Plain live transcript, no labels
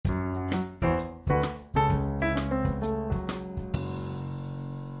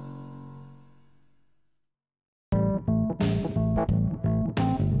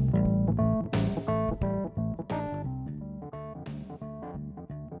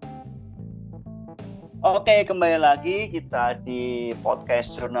Oke, kembali lagi kita di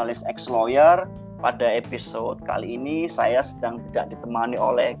podcast Jurnalis Ex Lawyer. Pada episode kali ini saya sedang tidak ditemani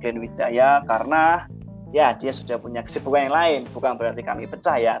oleh Glenn Wijaya karena ya dia sudah punya kesibukan yang lain. Bukan berarti kami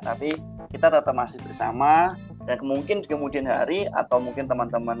pecah ya, tapi kita tetap masih bersama. Dan mungkin kemudian hari atau mungkin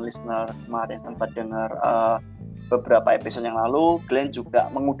teman-teman listener kemarin sempat dengar beberapa episode yang lalu, Glenn juga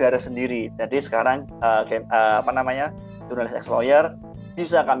mengudara sendiri. Jadi sekarang Jurnalis Ex Lawyer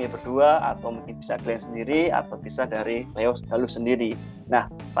bisa kami berdua, atau mungkin bisa Glenn sendiri, atau bisa dari Leo Galuh sendiri.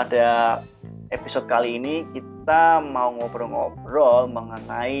 Nah, pada episode kali ini kita mau ngobrol-ngobrol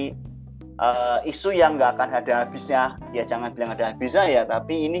mengenai isu yang nggak akan ada habisnya. Ya jangan bilang ada habisnya ya,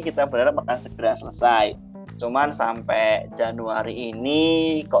 tapi ini kita berharap akan segera selesai. Cuman sampai Januari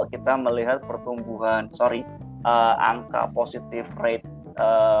ini kok kita melihat angka positif rate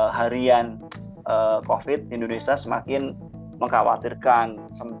harian COVID di Indonesia semakin mengkhawatirkan,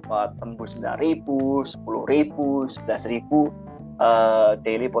 sempat tembus 9.000, 10.000, 11.000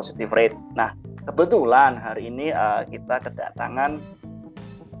 daily positive rate. Nah, kebetulan hari ini kita kedatangan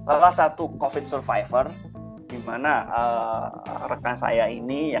salah satu COVID survivor, di mana rekan saya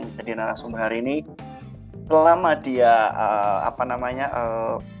ini yang jadi narasumber hari ini, selama dia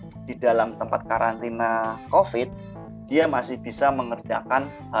di dalam tempat karantina COVID, dia masih bisa mengerjakan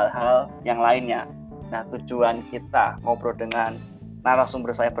hal-hal yang lainnya. Nah, tujuan kita ngobrol dengan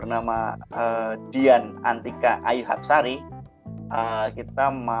narasumber saya bernama Antika Hapsari,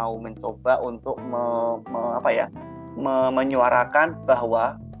 kita mau mencoba untuk menyuarakan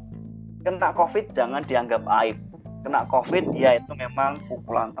bahwa kena COVID jangan dianggap aib. Kena COVID ya itu memang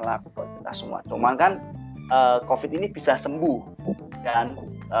pukulan telak buat kita semua. Cuman kan COVID ini bisa sembuh, dan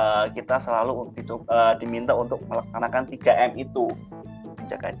kita selalu diminta untuk melaksanakan 3M itu.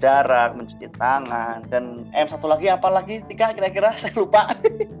 Menjaga jarak, mencuci tangan, dan satu lagi apa lagi Tika kira-kira saya lupa.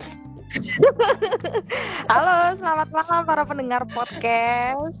 Halo, selamat malam para pendengar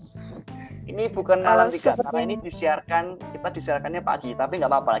podcast. Ini bukan malam Tika, karena ini kita disiarkannya pagi, tapi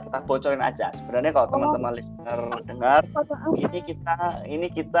nggak apa-apa, kita bocorin aja. Sebenarnya kalau teman-teman listener dengar,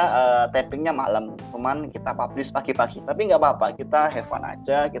 ini kita tappingnya malam, cuman kita publish pagi-pagi, tapi nggak apa-apa, kita have fun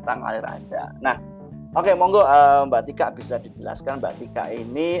aja, kita ngalir aja. Nah, oke, monggo Mbak Tika bisa dijelaskan Mbak Tika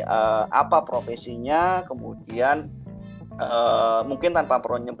ini apa profesinya, kemudian mungkin tanpa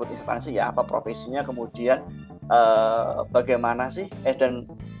perlu nyebut instansi ya, apa profesinya, kemudian bagaimana sih dan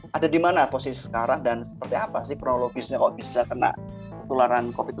ada di mana posisi sekarang, dan seperti apa sih kronologisnya kok bisa kena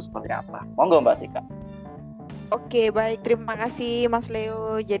ketularan COVID itu seperti apa? Monggo Mbak Tika. Oke, baik, terima kasih Mas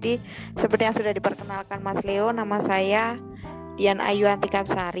Leo. Jadi seperti yang sudah diperkenalkan Mas Leo, nama saya Antika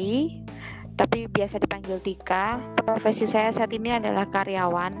Hapsari, tapi biasa dipanggil Tika. Profesi saya saat ini adalah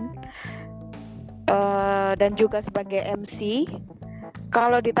karyawan dan juga sebagai MC.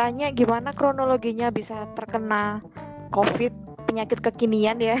 Kalau ditanya gimana kronologinya bisa terkena COVID, penyakit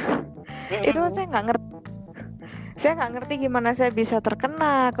kekinian ya, itu saya nggak ngerti gimana saya bisa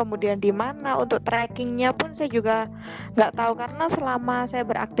terkena, kemudian di mana untuk trackingnya pun saya juga nggak tahu, karena selama saya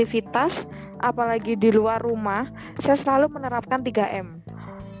beraktivitas apalagi di luar rumah, saya selalu menerapkan 3M.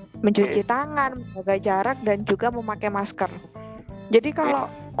 Mencuci tangan, menjaga jarak, dan juga memakai masker. Jadi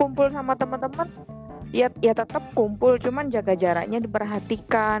kalau kumpul sama teman-teman ya tetap kumpul, cuman jaga jaraknya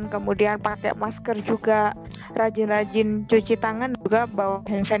diperhatikan, kemudian pakai masker juga, rajin-rajin cuci tangan, juga bawa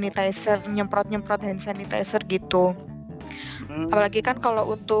hand sanitizer, nyemprot hand sanitizer gitu. Apalagi kan kalau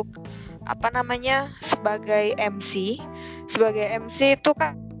untuk sebagai MC itu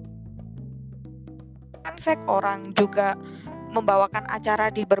kan saya orang juga membawakan acara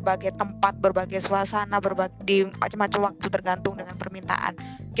di berbagai tempat, berbagai suasana, di macam-macam waktu tergantung dengan permintaan.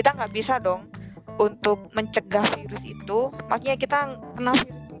 Kita nggak bisa dong untuk mencegah virus itu, maksudnya kita kena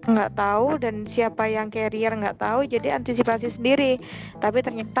virus nggak tahu dan siapa yang carrier nggak tahu, jadi antisipasi sendiri, tapi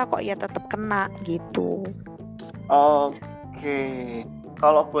ternyata kok ya tetap kena gitu. Oke,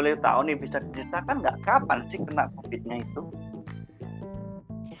 kalau boleh tahu nih, bisa diceritakan nggak kapan sih kena COVID-nya itu?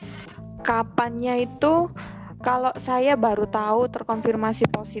 Kapannya itu, kalau saya baru tahu terkonfirmasi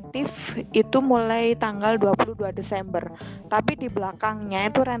positif itu mulai tanggal 22 Desember. Tapi di belakangnya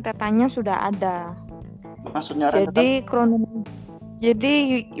itu rentetannya sudah ada. Maksudnya rentetan?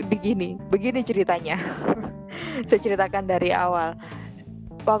 Jadi begini ceritanya. Saya ceritakan dari awal.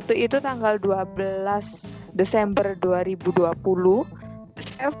 Waktu itu tanggal 12 Desember 2020,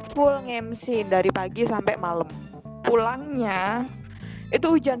 saya full nge-MC dari pagi sampai malam. Pulangnya itu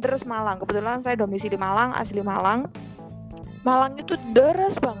hujan deras Malang. Kebetulan saya domisili Malang, asli Malang. Malang itu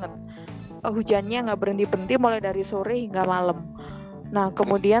deras banget. Hujannya nggak berhenti-berhenti mulai dari sore hingga malam. Nah,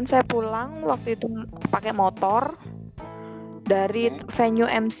 kemudian saya pulang waktu itu pakai motor Dari venue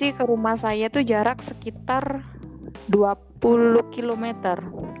MC ke rumah saya tuh jarak sekitar 20 km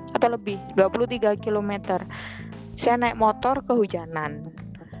atau lebih, 23 km. Saya naik motor kehujanan.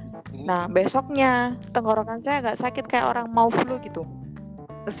 Nah, besoknya tenggorokan saya agak sakit kayak orang mau flu gitu.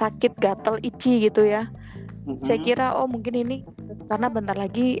 Sakit, gatel, itchy gitu ya. Saya kira mungkin ini karena bentar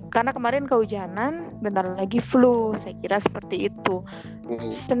lagi, karena kemarin kehujanan, bentar lagi flu. Saya kira seperti itu.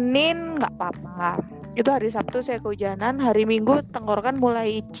 Senin nggak apa-apa. Itu hari Sabtu saya kehujanan, hari Minggu tenggorokan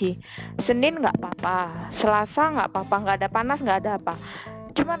mulai itchy. Senin nggak apa-apa, Selasa nggak apa-apa, nggak ada panas, nggak ada apa.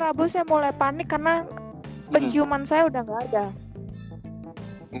 Cuma Rabu saya mulai panik karena penciuman saya udah nggak ada,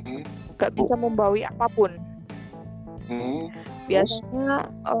 nggak bisa membawi apapun.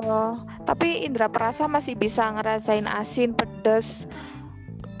 Biasanya, tapi indera perasa masih bisa ngerasain asin, pedas,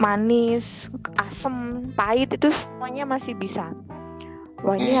 manis, asam, pahit, itu semuanya masih bisa.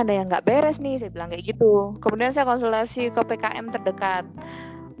 Wah, ini ada yang nggak beres nih, saya bilang kayak gitu. Kemudian saya konsultasi ke PKM terdekat.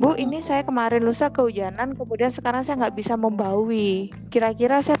 Bu, ini saya kemarin lusa kehujanan, kemudian sekarang saya nggak bisa membawi.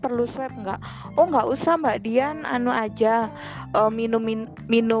 Kira-kira saya perlu swab nggak? Oh, nggak usah Mbak Dian, aja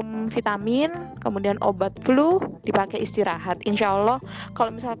minum vitamin, kemudian obat flu, dipakai istirahat. Insya Allah,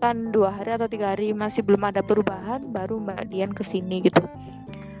 kalau misalkan 2 hari atau 3 hari masih belum ada perubahan, baru Mbak Dian kesini gitu.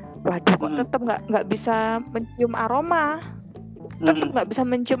 Waduh, kok tetap nggak bisa mencium aroma. Tetap nggak bisa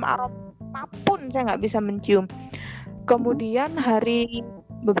mencium aroma apapun, saya nggak bisa mencium. Kemudian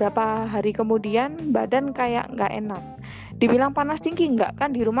beberapa hari kemudian badan kayak nggak enak. Dibilang panas tinggi nggak,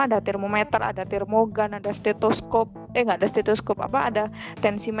 kan di rumah ada termometer, ada termogan, ada stetoskop, nggak ada stetoskop, ada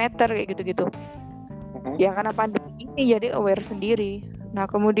tensimeter kayak gitu-gitu. Ya karena pandemi ini jadi aware sendiri. Nah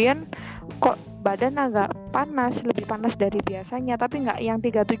kemudian kok badan agak panas, lebih panas dari biasanya, tapi nggak yang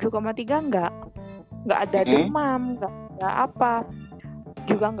 37,3, nggak ada demam, nggak ada apa,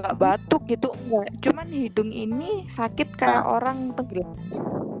 juga nggak batuk gitu, enggak. Cuman hidung ini sakit kayak orang tenggelam.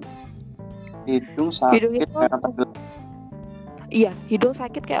 Hidung sakit kayak orang tenggelam. Iya, hidung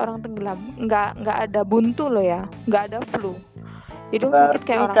sakit kayak orang tenggelam. Nggak ada buntu loh ya, nggak ada flu. Hidung sakit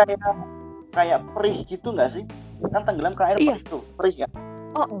kayak orang kayak perih gitu nggak sih? Kan tenggelam ke air perih tuh, perih ya?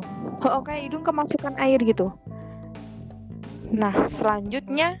 Kayak hidung kemasukan air gitu. Nah,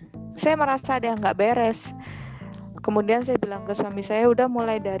 selanjutnya saya merasa ada yang nggak beres. Kemudian saya bilang ke suami saya, udah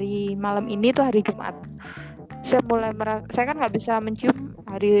mulai dari malam ini tuh hari Jumat, saya mulai saya kan nggak bisa mencium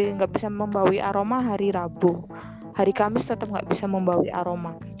nggak bisa membawi aroma hari Rabu, hari Kamis tetap nggak bisa membawi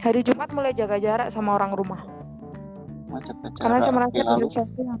aroma, hari Jumat mulai jaga jarak sama orang rumah. Karena saya merasa ada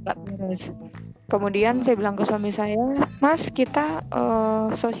sesuatu yang nggak beres. Kemudian saya bilang ke suami saya, Mas, kita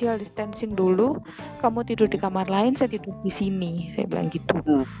social distancing dulu, kamu tidur di kamar lain, saya tidur di sini, saya bilang gitu.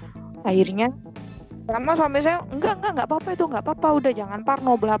 Akhirnya sama suami saya, enggak apa-apa, itu nggak apa-apa, udah jangan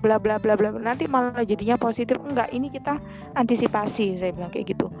parno, bla bla bla bla bla, nanti malah jadinya positif. Enggak, ini kita antisipasi, saya bilang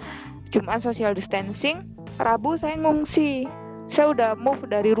kayak gitu. Jumat social distancing, Rabu saya ngungsi, saya udah move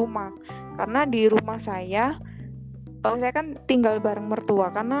dari rumah, karena di rumah saya kan tinggal bareng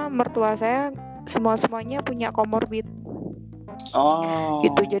mertua, karena mertua saya semuanya punya comorbid.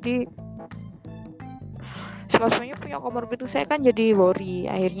 Gitu, jadi semuanya punya comorbid, saya kan jadi worry.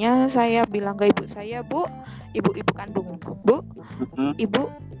 Akhirnya saya bilang ke ibu saya, ibu kandung, Bu, ibu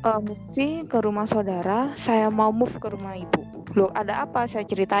ngungsi ke rumah saudara, saya mau move ke rumah ibu. Loh, ada apa? Saya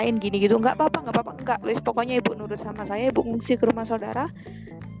ceritain gini gitu. Nggak apa-apa, wes pokoknya ibu nurut sama saya, ibu ngungsi ke rumah saudara,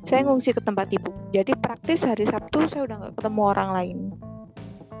 saya ngungsi ke tempat ibu. Jadi praktis hari Sabtu saya udah nggak ketemu orang lain.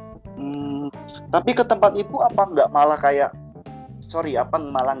 Tapi ke tempat ibu apa malah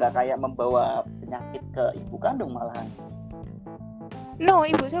nggak kayak membawa penyakit ke ibu kandung malahan? No,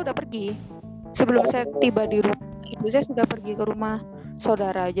 ibu saya udah pergi. Sebelum saya tiba di rumah, ibu saya sudah pergi ke rumah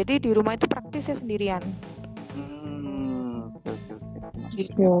saudara. Jadi di rumah itu praktis saya sendirian.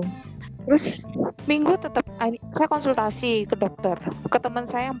 Gitu. Terus Minggu tetap saya konsultasi ke dokter, ke teman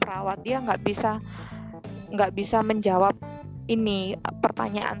saya yang perawat, dia nggak bisa menjawab ini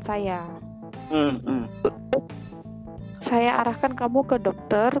pertanyaan saya. Saya arahkan kamu ke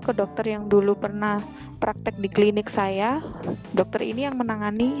dokter yang dulu pernah praktek di klinik saya. Dokter ini yang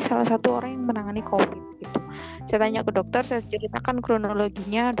menangani, salah satu orang yang menangani COVID gitu. Saya tanya ke dokter, saya ceritakan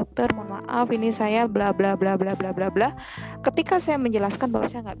kronologinya, dokter mohon maaf ini saya bla bla bla bla bla bla bla. Ketika saya menjelaskan bahwa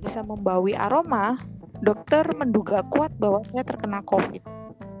saya nggak bisa membawi aroma, dokter menduga kuat bahwa saya terkena COVID.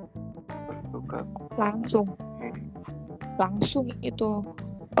 Langsung itu.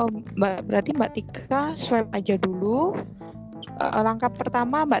 Berarti Mbak Tika swab aja dulu. Langkah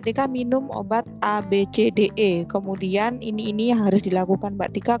pertama Mbak Tika minum obat A, B, C, D, E. Kemudian ini yang harus dilakukan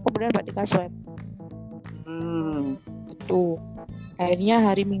Mbak Tika. Kemudian Mbak Tika swab. Itu. Akhirnya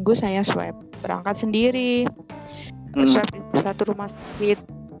hari Minggu saya swab. Berangkat sendiri. swab di satu rumah sakit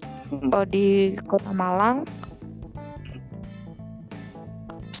di Kota Malang.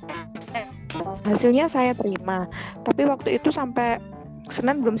 Hasilnya saya terima, tapi waktu itu sampai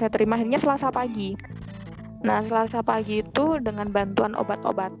Senin belum saya terima, akhirnya Selasa pagi. Nah, Selasa pagi itu dengan bantuan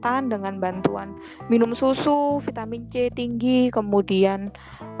obat-obatan, dengan bantuan minum susu, vitamin C tinggi, kemudian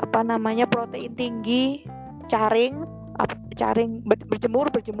protein tinggi, caring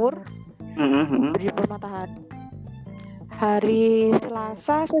berjemur matahari. Hari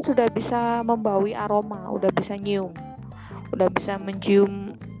Selasa saya sudah bisa membawi aroma, udah bisa nyium, udah bisa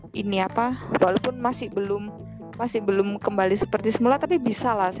mencium walaupun masih belum kembali seperti semula, tapi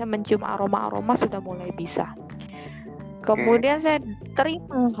bisa lah, saya mencium aroma sudah mulai bisa. Kemudian saya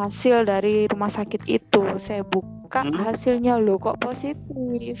terima hasil dari rumah sakit itu, saya buka hasilnya, loh kok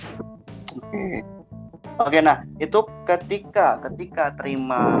positif. Oke, nah itu ketika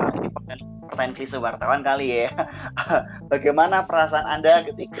terima, ini pertanyaan klise wartawan kali ya. Bagaimana perasaan Anda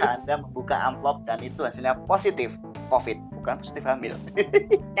ketika Anda membuka amplop dan itu hasilnya positif COVID, bukan positif hamil?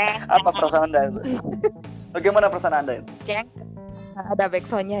 Apa perasaan Anda? Bagaimana perasaan Anda? Ada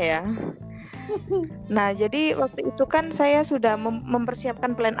backsoundnya ya. Nah, jadi waktu itu kan saya sudah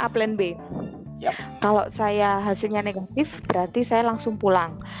mempersiapkan plan A, plan B. Yep. Kalau saya hasilnya negatif, berarti saya langsung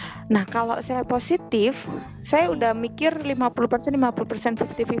pulang. Nah, kalau saya positif, saya udah mikir 50%, 50%,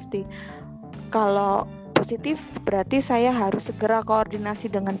 50-50. Kalau positif, berarti saya harus segera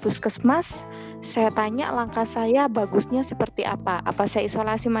koordinasi dengan puskesmas. Saya tanya langkah saya bagusnya seperti apa. Apa saya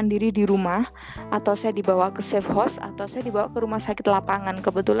isolasi mandiri di rumah, atau saya dibawa ke safe house, atau saya dibawa ke rumah sakit lapangan.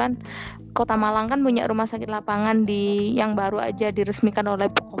 Kebetulan Kota Malang kan punya rumah sakit lapangan yang baru aja diresmikan oleh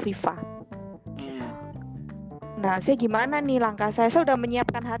Kofifa. Nah, saya gimana nih langkah saya? Saya udah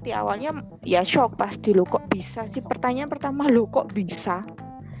menyiapkan hati. Awalnya ya shock pasti, loh kok bisa sih? Pertanyaan pertama, loh kok bisa?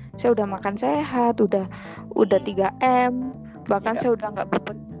 Saya udah makan sehat, udah 3M, bahkan saya udah nggak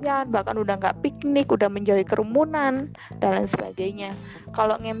bepergian, bahkan udah nggak piknik, udah menjauhi kerumunan dan lain sebagainya.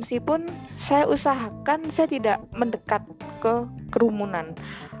 Kalau nge-MC pun saya usahakan saya tidak mendekat ke kerumunan.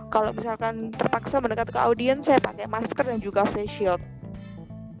 Kalau misalkan terpaksa mendekat ke audiens, saya pakai masker dan juga face shield,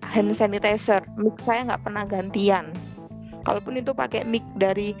 hand sanitizer. Mic saya nggak pernah gantian. Kalaupun itu pakai mic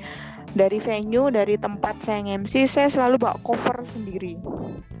dari venue, dari tempat saya nge-MC, saya selalu bawa cover sendiri.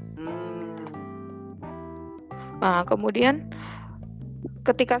 Nah, kemudian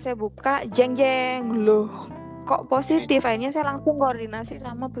ketika saya buka, jeng, loh kok positif? Akhirnya saya langsung koordinasi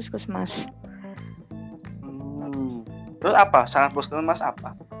sama puskesmas. Terus apa? Saran puskesmas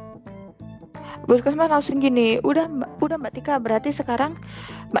apa? Puskesmas langsung gini, udah Mbak Tika, berarti sekarang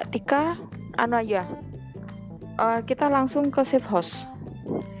Mbak Tika kita langsung ke safe house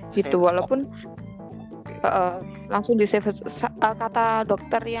gitu. Walaupun langsung di safe house, kata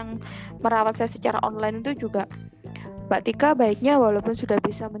dokter yang merawat saya secara online itu juga, Mbak Tika baiknya walaupun sudah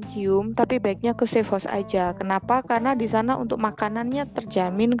bisa mencium, tapi baiknya ke safe house aja. Kenapa? Karena di sana untuk makanannya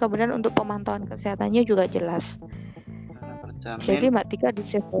terjamin, kemudian untuk pemantauan kesehatannya juga jelas. Jadi Mbak Tika di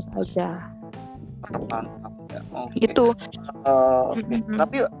safe house aja. Itu.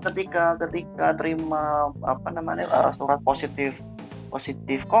 Tapi ketika terima surat positif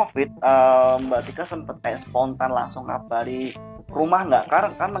COVID, Mbak Tika sempat spontan langsung ngabari rumah nggak?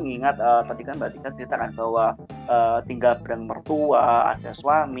 Karena mengingat tadi kan Mbak Tika ceritakan bahwa tinggal bareng mertua, ada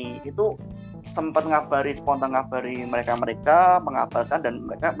suami, itu sempat spontan ngabari mereka mengabarkan, dan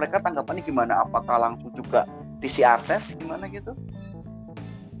mereka tanggapannya gimana? Apakah langsung juga PCR test gimana gitu?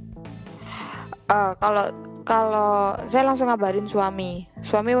 Kalau saya langsung ngabarin suami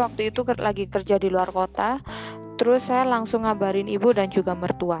waktu itu lagi kerja di luar kota, terus saya langsung ngabarin ibu dan juga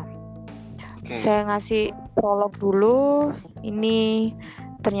mertua. Saya ngasih prolog dulu, ini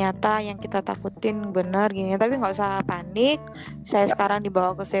ternyata yang kita takutin benar gini, tapi nggak usah panik. Saya sekarang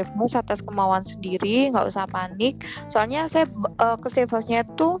dibawa ke safe house atas kemauan sendiri, nggak usah panik. Soalnya saya ke safe house-nya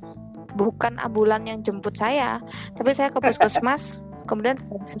itu bukan ambulan yang jemput saya, tapi saya ke puskesmas. Kemudian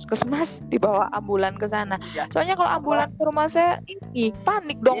puskesmas dibawa ambulan ke sana. Soalnya kalau ambulan ke rumah saya,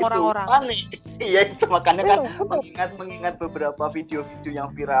 panik dong orang-orang. Panik. Iya, itu makanya kan mengingat beberapa video-video yang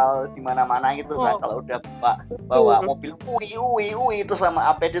viral di mana-mana gitu kan, kalau udah bawa mobil ui itu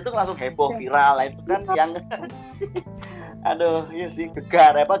sama APD itu langsung heboh viral. Itu kan yang aduh, iya sih,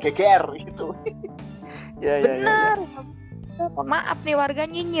 geger gitu. Ya. Benar. Maaf nih, warga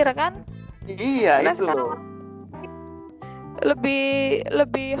nyinyir kan? Iya, karena itu sekarang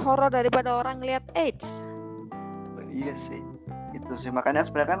lebih horor daripada orang lihat AIDS. Iya sih, itu sih, makanya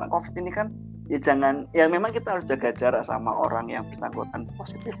sebenarnya kan COVID ini kan ya memang kita harus jaga jarak sama orang yang bersangkutan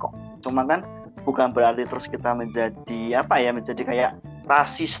positif kok. Cuma kan bukan berarti terus kita menjadi kayak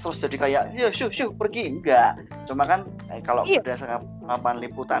rasis terus jadi kayak ya syuh pergi, enggak. Cuma kan kalau berdasarkan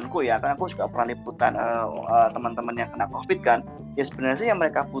liputanku ya, kan aku juga pernah liputan teman-teman yang kena COVID kan, ya sebenarnya sih yang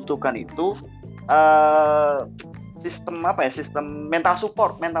mereka butuhkan itu sistem mental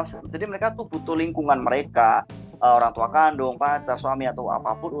support, jadi mereka tuh butuh lingkungan mereka, orang tua kandung, pacar, suami atau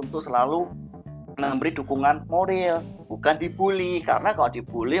apapun untuk selalu memberi dukungan moral, bukan dibully, karena kalau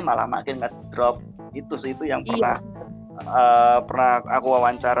dibully malah makin ngedrop. Itu yang pernah aku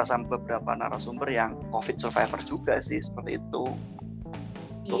wawancara sama beberapa narasumber yang COVID survivor juga sih, seperti itu.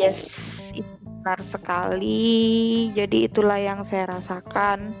 Yes, benar sekali. Jadi itulah yang saya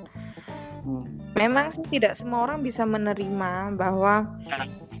rasakan. Memang sih tidak semua orang bisa menerima bahwa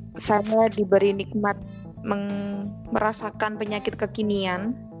saya diberi nikmat merasakan penyakit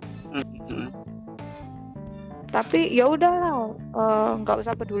kekinian. Tapi ya udahlah, nggak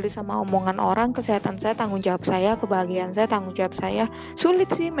usah peduli sama omongan orang. Kesehatan saya tanggung jawab saya, kebahagiaan saya tanggung jawab saya.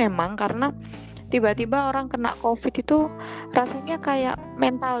 Sulit sih memang, karena tiba-tiba orang kena COVID itu rasanya kayak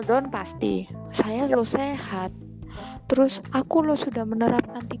mental down pasti. Saya lo sehat, terus aku lo sudah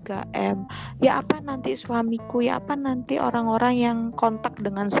menerapkan 3M. Ya apa nanti suamiku, ya apa nanti orang-orang yang kontak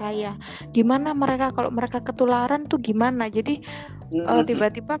dengan saya, gimana mereka kalau mereka ketularan tuh gimana. Jadi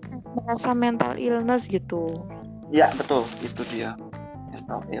tiba-tiba merasa mental illness gitu. Ya betul, itu dia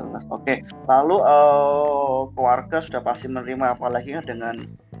mental illness. Oke. Lalu keluarga sudah pasti menerima, apalagi dengan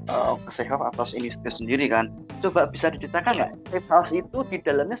safe house atas ini sendiri kan. Coba bisa diceritakan nggak safe house itu di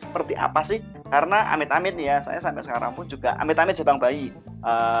dalamnya seperti apa sih? Karena amit-amit nih ya, saya sampai sekarang pun juga amit-amit jabang bayi,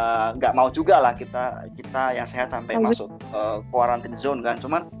 nggak mau juga lah kita yang sehat sampai masuk quarantine zone kan.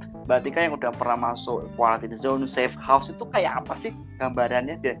 Cuman Mbak Tika yang udah pernah masuk quarantine zone, safe house itu kayak apa sih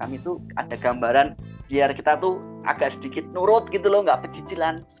gambarannya? Biar kami tuh ada gambaran, biar kita tuh agak sedikit nurut gitu loh, nggak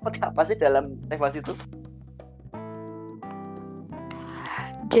pecicilan. Seperti apa sih dalam safe house itu?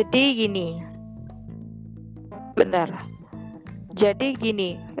 Jadi gini, benar. Jadi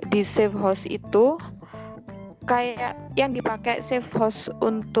gini, di safe house itu kayak yang dipakai safe house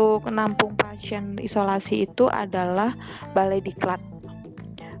untuk menampung pasien isolasi itu adalah balai diklat.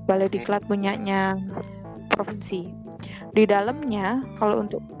 Balai diklat punyanya provinsi. Di dalamnya, kalau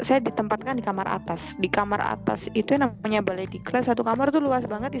untuk saya ditempatkan di kamar atas. Di kamar atas itu namanya balai diklat, satu kamar tuh luas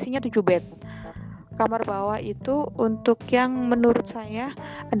banget, isinya 7 bed. Kamar bawah itu untuk yang menurut saya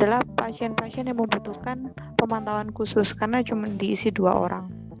adalah pasien-pasien yang membutuhkan pemantauan khusus, karena cuma diisi 2 orang.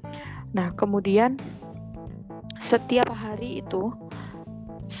 Nah, kemudian setiap hari itu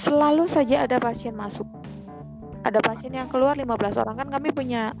selalu saja ada pasien masuk. Ada pasien yang keluar 15 orang, kan kami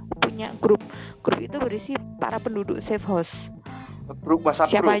punya grup itu berisi para penduduk safe house. Grup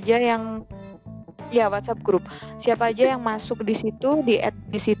WhatsApp. Siapa aja yang WhatsApp grup. Siapa aja yang masuk di situ, di-add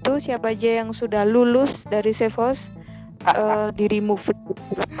di situ, siapa aja yang sudah lulus dari safe house di remove.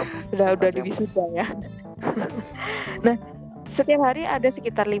 Udah di wisuda ya. Nah, setiap hari ada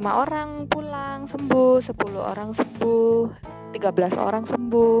sekitar 5 orang pulang sembuh, 10 orang sembuh, 13 orang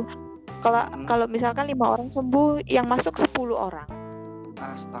sembuh. Kalau misalkan 5 orang sembuh, yang masuk 10 orang.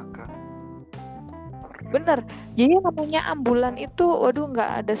 Astaga. Bener. Jadi namanya ambulan itu, waduh,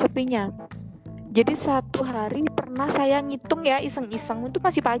 nggak ada sepinya. Jadi satu hari pernah saya ngitung ya, iseng-iseng, itu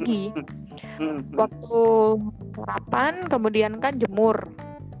masih pagi. Waktu sarapan, kemudian kan jemur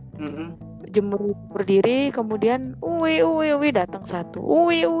berdiri, kemudian uwi datang 1,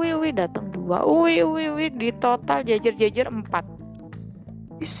 uwi datang 2, uwi di total jajar 4.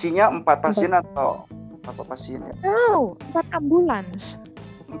 Isinya 4 pasien atau apa pasien ya? 4 ambulans.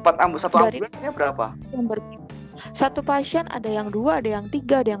 4 ambulans, satu ambulansnya berapa? Satu pasien ada yang 2, ada yang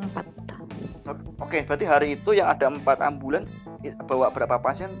 3, ada yang 4. Oke, berarti hari itu yang ada 4 ambulans bawa berapa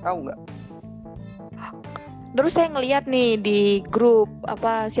pasien, tahu nggak? Terus saya ngeliat nih di grup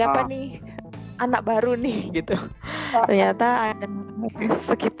siapa nih anak baru nih gitu. Ternyata ada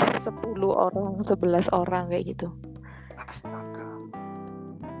sekitar 10 orang, 11 orang kayak gitu. Astaga.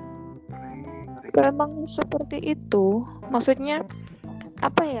 Memang seperti itu. Maksudnya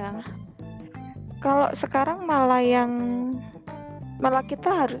apa ya? Kalau sekarang malah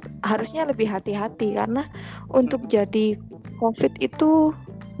kita harusnya lebih hati-hati, karena untuk jadi COVID itu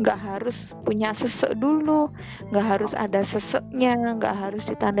nggak harus punya sesek dulu, nggak harus ada seseknya, nggak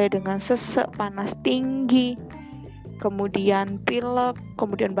harus ditandai dengan sesek, panas tinggi, kemudian pilek,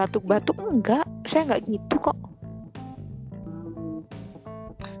 kemudian batuk-batuk. Enggak, saya nggak gitu kok.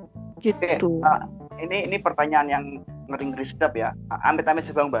 Gitu. Ini pertanyaan yang ngeri-ngeri sedap ya. Amit-amit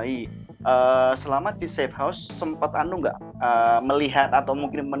jabang bayi. Selama di safe house sempat nggak melihat atau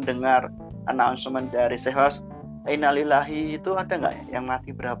mungkin mendengar announcement dari safe house, innalillahi itu ada nggak yang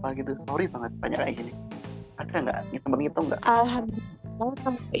mati berapa gitu? Sorry banget banyak kayak gini. Ada nggak? Ngitung nggak?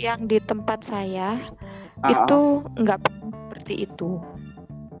 yang di tempat saya Ah, itu nggak pernah seperti itu.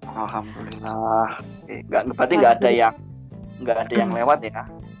 alhamdulillah. Oke, berarti nggak ada yang lewat ya?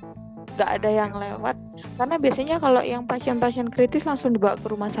 Nggak ada yang lewat, karena biasanya kalau yang pasien-pasien kritis langsung dibawa ke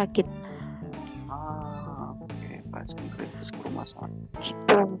rumah sakit. Oke, pasien kritis ke rumah sakit.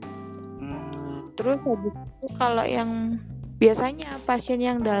 Gitu. Terus habis itu kalau yang biasanya pasien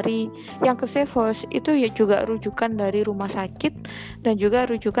yang ke safe house itu ya juga rujukan dari rumah sakit dan juga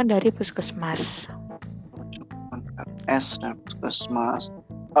rujukan dari puskesmas. RS dan puskesmas.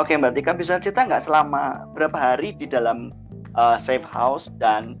 Oke, Mbak Tika bisa cerita nggak selama berapa hari di dalam safe house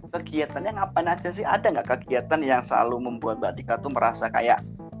dan kegiatannya ngapain aja sih? Ada nggak kegiatan yang selalu membuat Mbak Tika tuh merasa kayak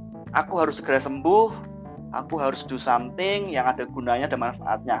aku harus segera sembuh, aku harus do something yang ada gunanya dan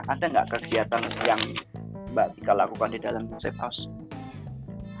manfaatnya? Ada nggak kegiatan yang Mbak Tika lakukan di dalam safe house?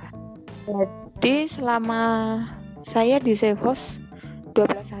 Jadi selama saya di safe house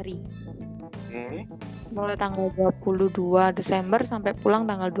 12 hari. Oke. Mulai tanggal 22 Desember sampai pulang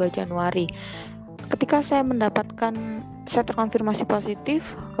tanggal 2 Januari. Ketika saya terkonfirmasi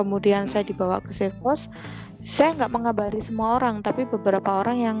positif, kemudian saya dibawa ke safe house, saya nggak mengabari semua orang, tapi beberapa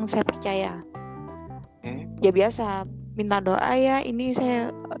orang yang saya percaya. Ya biasa, minta doa ya, ini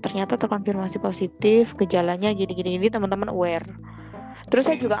saya ternyata terkonfirmasi positif, gejalanya gini-gini, teman-teman aware.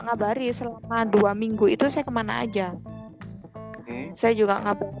 Terus saya juga ngabari selama 2 minggu itu saya kemana aja. Saya juga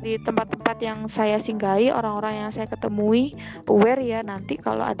ngabari tempat-tempat yang saya singgahi, orang-orang yang saya ketemui, aware ya, nanti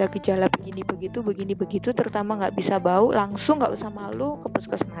kalau ada gejala begini begitu, terutama nggak bisa bau, langsung nggak usah malu ke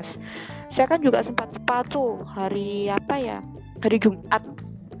puskesmas. Saya kan juga sempat spa tuh hari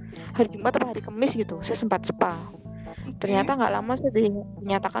Jumat atau hari Kamis gitu, saya sempat spa. Ternyata nggak lama saya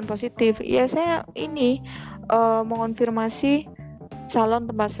dinyatakan positif. Ya saya mengonfirmasi calon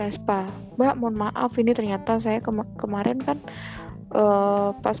tempat saya spa, Mbak mohon maaf ini ternyata saya kemarin kan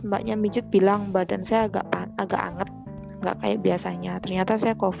pas mbaknya mijit bilang badan saya agak anget, nggak kayak biasanya, ternyata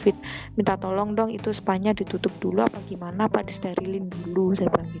saya COVID, minta tolong dong itu spanya ditutup dulu apa gimana, apa disterilin dulu, saya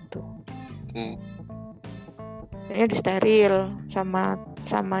bilang gitu. Ini disteril sama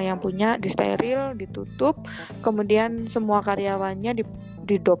yang punya, disteril, ditutup, kemudian semua karyawannya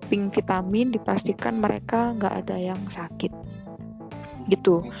di doping vitamin, dipastikan mereka nggak ada yang sakit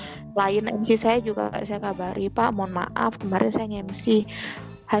gitu. Klien MC saya juga saya kabari, Pak mohon maaf kemarin saya nge-MC,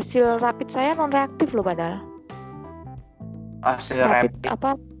 hasil rapid saya non reaktif loh, padahal hasil rapid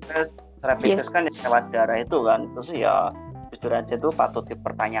test kan lewat darah itu kan, terus ya jujur aja tuh patut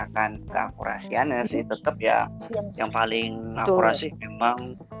dipertanyakan keakurasiannya sih, tetap ya yang paling akurasi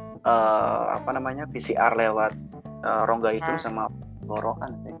memang PCR lewat rongga hidung sama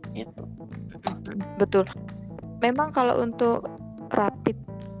tenggorokan gitu. Betul, memang kalau untuk rapid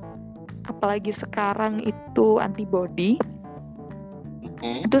apalagi sekarang itu antibody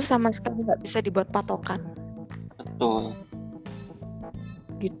itu sama sekali nggak bisa dibuat patokan. Betul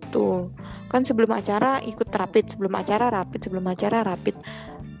gitu kan, sebelum acara ikut rapid, sebelum acara rapid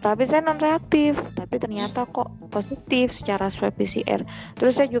saya non reaktif, tapi ternyata kok positif secara swab PCR.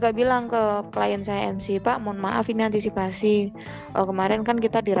 Terus saya juga bilang ke klien saya MC, Pak mohon maaf ini antisipasi, kemarin kan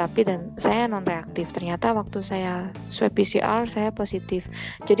kita di rapid dan saya non reaktif, ternyata waktu saya swab PCR saya positif,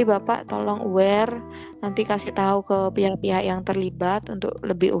 jadi Bapak tolong aware, nanti kasih tahu ke pihak-pihak yang terlibat untuk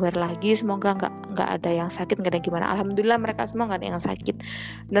lebih aware lagi, semoga nggak ada yang sakit, nggak ada gimana. Alhamdulillah mereka semua nggak ada yang sakit.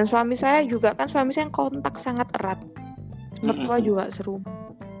 Dan suami saya kontak sangat erat, mertua juga seru,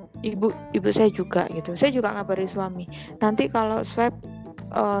 ibu saya juga gitu. Saya juga ngabari suami, nanti kalau swab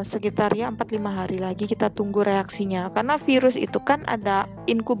sekitar 4-5 hari lagi kita tunggu reaksinya, karena virus itu kan ada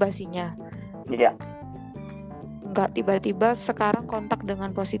inkubasinya. Iya. Enggak tiba-tiba sekarang kontak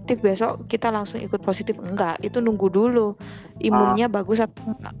dengan positif besok kita langsung ikut positif, enggak, itu nunggu dulu imunnya bagus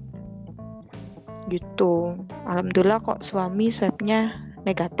atau enggak gitu. Alhamdulillah kok suami swabnya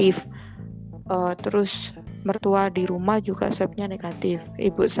negatif, terus mertua di rumah juga swabnya negatif,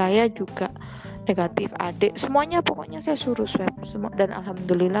 ibu saya juga negatif, adik, semuanya pokoknya saya suruh swab semua, dan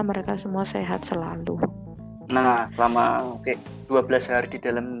alhamdulillah mereka semua sehat selalu. Nah selama 12 hari di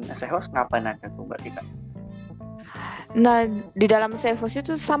dalam safe house ngapain aja tuh Mbak Tika? Nah di dalam safe house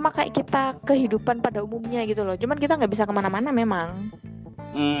itu sama kayak kita kehidupan pada umumnya gitu loh, cuman kita nggak bisa kemana-mana memang.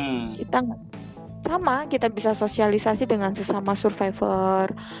 Kita bisa sosialisasi dengan sesama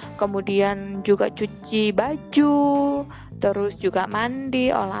survivor, kemudian juga cuci baju, terus juga mandi,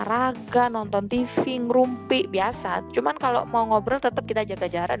 olahraga, nonton TV, ngerumpi, biasa. Cuman kalau mau ngobrol tetap kita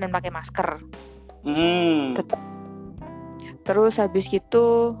jaga jarak dan pakai masker. Tetap. Terus habis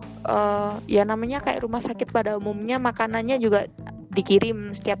gitu ya namanya kayak rumah sakit pada umumnya, makanannya juga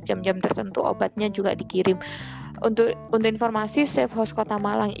dikirim setiap jam-jam tertentu, obatnya juga dikirim. Untuk informasi, Safe House Kota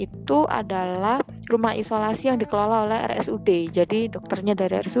Malang itu adalah rumah isolasi yang dikelola oleh RSUD. Jadi dokternya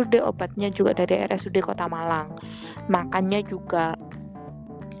dari RSUD, obatnya juga dari RSUD Kota Malang, makannya juga.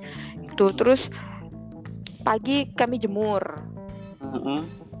 Itu terus pagi kami jemur.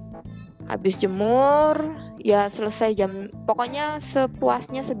 Habis jemur ya selesai pokoknya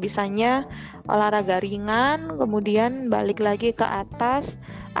sepuasnya sebisanya, olahraga ringan, kemudian balik lagi ke atas.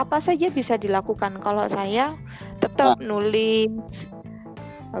 Apa saja bisa dilakukan. Kalau saya tetap nulis,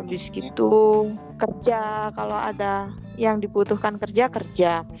 habis gitu kerja, kalau ada yang dibutuhkan kerja.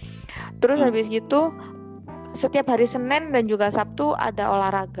 Terus habis gitu setiap hari Senin dan juga Sabtu ada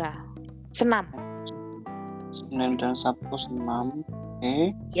olahraga, senam. Senin dan Sabtu senam.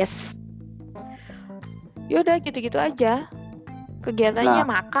 Yes. Yaudah gitu-gitu aja. Kegiatannya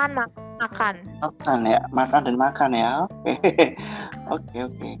makan ya, makan ya. Oke.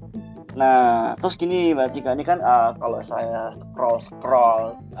 Nah, terus gini Mbak Tika, ini kan kalau saya scroll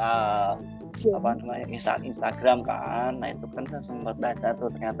Instagram kan, nah itu kan saya sempat baca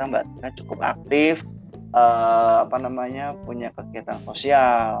tuh ternyata Mbak Tika cukup aktif punya kegiatan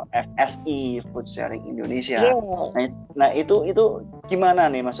sosial FSI, Food Sharing Indonesia. Nah itu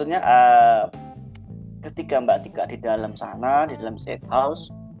gimana nih, maksudnya ketika Mbak Tika di dalam sana, di dalam safe house,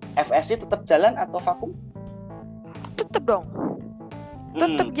 FSI tetap jalan atau vakum? Tetap dong,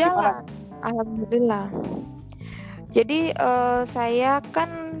 tetap jalan. Alhamdulillah. Jadi saya kan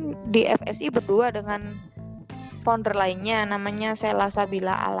di FSI berdua dengan founder lainnya, namanya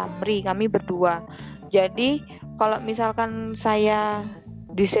Salsabila Alamri. Kami berdua. Jadi kalau misalkan saya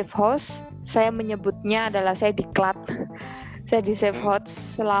di safe house, saya menyebutnya adalah saya diklat. Saya di safe house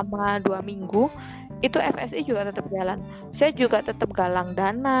selama 2 minggu. Itu FSI juga tetap jalan. Saya juga tetap galang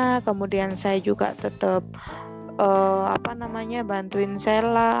dana, kemudian saya juga tetap bantuin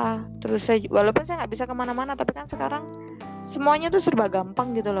Sela. Terus walaupun saya nggak bisa kemana-mana, tapi kan sekarang semuanya tuh serba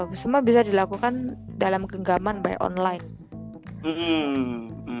gampang gitu loh. Semua bisa dilakukan dalam genggaman by online.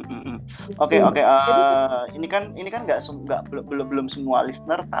 Oke. Ini kan belum semua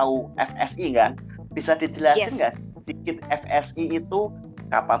listener tahu FSI kan? Bisa dijelasin nggak sedikit FSI itu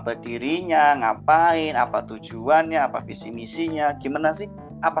apa berdirinya, ngapain, apa tujuannya, apa visi misinya, gimana sih?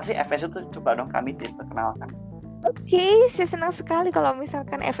 Apa sih FSI itu? Coba dong kami diperkenalkan. Oke, saya senang sekali kalau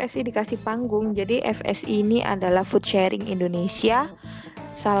misalkan FSI dikasih panggung. Jadi FSI ini adalah Food Sharing Indonesia,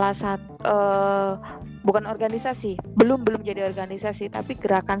 salah satu bukan organisasi, belum jadi organisasi, tapi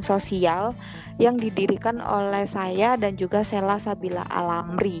gerakan sosial yang didirikan oleh saya dan juga Salsabila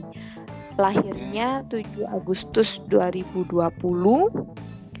Alamri. Lahirnya 7 Agustus 2020.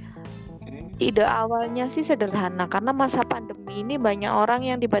 Ide awalnya sih sederhana, karena masa pandemi ini banyak orang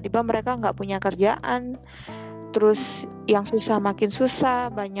yang tiba-tiba mereka nggak punya kerjaan, terus yang susah makin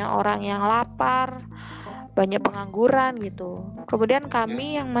susah, banyak orang yang lapar, banyak pengangguran gitu. Kemudian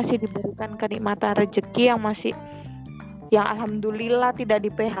kami yang masih diberikan kenikmatan rezeki, yang alhamdulillah tidak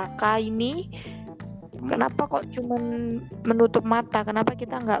di PHK ini, kenapa kok cuman menutup mata? Kenapa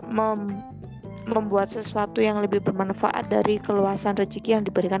kita nggak membuat sesuatu yang lebih bermanfaat dari keluasan rezeki yang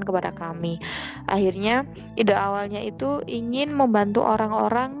diberikan kepada kami? Akhirnya ide awalnya itu ingin membantu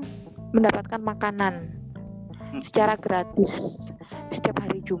orang-orang mendapatkan makanan secara gratis setiap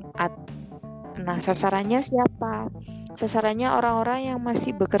hari Jumat. Nah, sasarannya siapa? Sasarannya orang-orang yang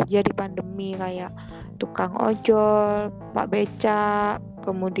masih bekerja di pandemi, kayak tukang ojol, pak becak,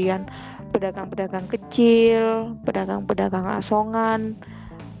 kemudian pedagang-pedagang kecil, pedagang-pedagang asongan.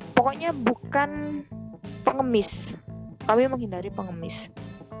 Pokoknya bukan pengemis. Kami menghindari pengemis.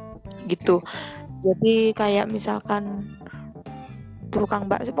 Gitu. Jadi kayak misalkan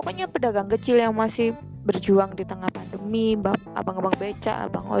tukang bakso, pokoknya pedagang kecil yang masih berjuang di tengah pandemi, abang-abang becak,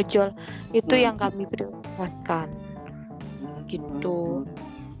 abang ojol, itu yang kami prioritaskan. Gitu.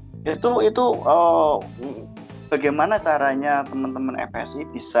 Itu bagaimana caranya teman-teman FSI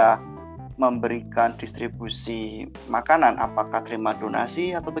bisa memberikan distribusi makanan? Apakah terima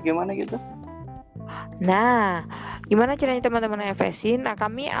donasi atau bagaimana gitu? Nah, gimana caranya teman-teman FSI? Nah,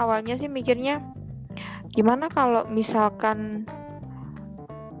 kami awalnya sih mikirnya gimana kalau misalkan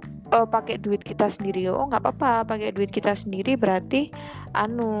pakai duit kita sendiri. Oh, nggak apa-apa, pakai duit kita sendiri berarti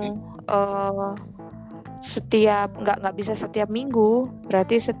setiap nggak bisa setiap minggu,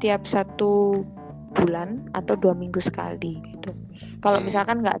 berarti setiap 1 bulan atau 2 minggu sekali gitu. Kalau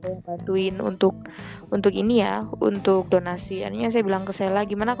misalkan nggak ada yang bantuin untuk ini ya, untuk donasi, akhirnya saya bilang ke Sela,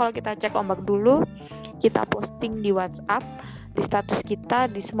 gimana kalau kita cek ombak dulu, kita posting di WhatsApp, di status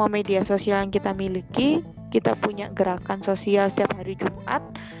kita, di semua media sosial yang kita miliki. Kita punya gerakan sosial setiap hari Jumat.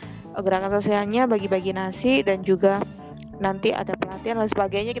 Gerakan sosialnya bagi-bagi nasi dan juga nanti ada pelatihan dan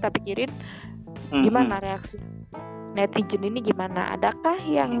sebagainya. Kita pikirin gimana reaksi netizen ini gimana? Adakah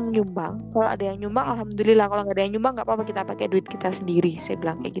yang nyumbang? Kalau ada yang nyumbang, alhamdulillah. Kalau nggak ada yang nyumbang, nggak apa-apa, kita pakai duit kita sendiri. Saya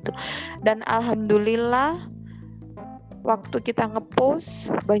bilang kayak gitu. Dan alhamdulillah, waktu kita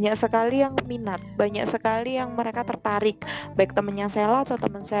ngepost, banyak sekali yang minat, banyak sekali yang mereka tertarik, baik temennya Sela atau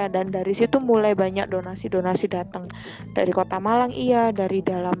teman saya. Dan dari situ mulai banyak donasi-donasi datang dari Kota Malang, iya, dari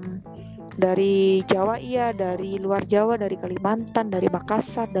Jawa, iya, dari luar Jawa, dari Kalimantan, dari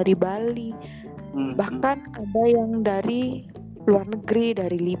Makassar, dari Bali. Bahkan ada yang dari luar negeri,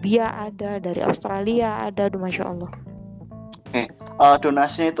 dari Libya ada, dari Australia ada. Aduh, Masya Allah.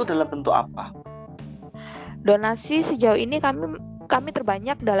 Donasinya itu dalam bentuk apa? Donasi sejauh ini kami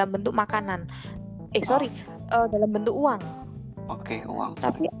terbanyak dalam bentuk makanan. Dalam bentuk uang. Oke, uang.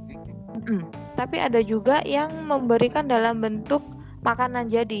 Tapi ada juga yang memberikan dalam bentuk makanan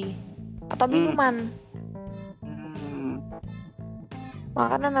jadi atau minuman.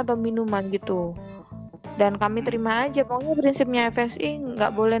 Makanan atau minuman gitu. Dan kami terima aja. Pokoknya prinsipnya FSI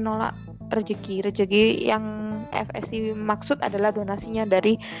nggak boleh nolak rezeki. Rezeki yang FSI maksud adalah donasinya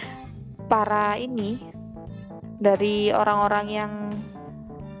dari dari orang-orang yang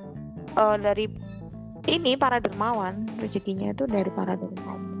para dermawan. Rezekinya itu dari para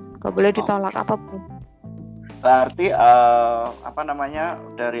dermawan. Nggak boleh ditolak apapun. Berarti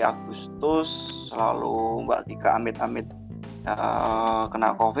dari Agustus lalu Mbak Tika amit-amit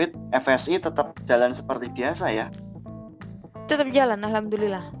kena COVID, FSI tetap jalan seperti biasa ya? Tetap jalan,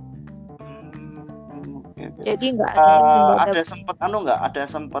 alhamdulillah. Jadi ada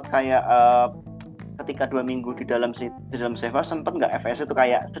sempat kayak ketika 2 minggu di dalam server, sempat nggak FSI itu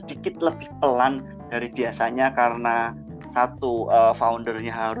kayak sedikit lebih pelan dari biasanya karena satu,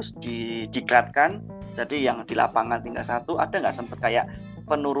 foundernya harus dideklarkan, jadi yang di lapangan tinggal satu. Ada nggak sempat kayak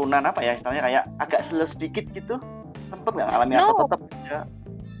penurunan istilahnya kayak agak slow sedikit gitu? Sempat nggak ngalami atau tetap aja?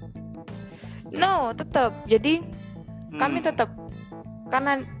 No, tetap. Jadi kami tetap,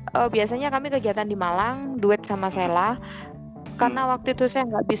 karena biasanya kami kegiatan di Malang, duet sama Sela. Karena waktu itu saya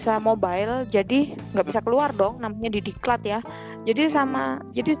nggak bisa mobile, jadi nggak bisa keluar dong, namanya didiklat ya. Jadi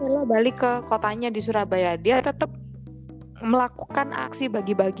Sela balik ke kotanya di Surabaya. Dia tetap melakukan aksi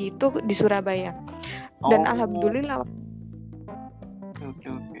bagi-bagi itu di Surabaya. Dan alhamdulillah.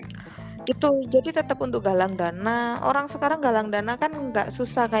 Itu jadi tetap untuk galang dana. Orang sekarang galang dana kan nggak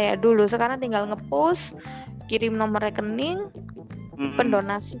susah kayak dulu. Sekarang tinggal ngepost, kirim nomor rekening,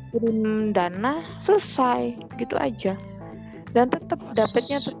 pendonasi kirim dana, selesai gitu aja. Dan tetap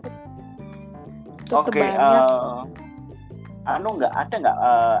dapatnya tetap banyak. Ada nggak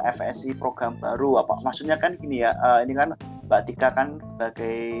FSI program baru? Maksudnya kan gini ya, ini kan Mbak Tika kan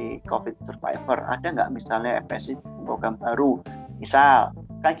sebagai COVID survivor, ada nggak misalnya FSI program baru? Misal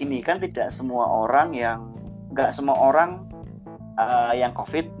kan gini, kan nggak semua orang yang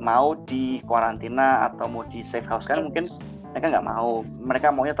COVID mau di karantina atau mau di safe house, kan mungkin mereka nggak mau,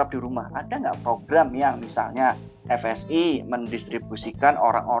 mereka maunya tetap di rumah. Ada nggak program yang misalnya FSI mendistribusikan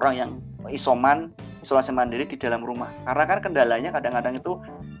orang-orang yang isolasi mandiri di dalam rumah? Karena kan kendalanya kadang-kadang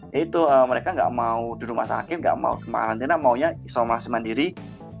itu mereka nggak mau di rumah sakit, nggak mau karantina, maunya isolasi mandiri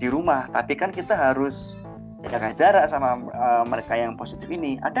di rumah. Tapi kan kita harus jaga jarak sama mereka yang positif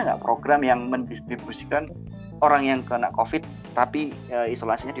ini. Ada nggak program yang mendistribusikan orang yang kena COVID tapi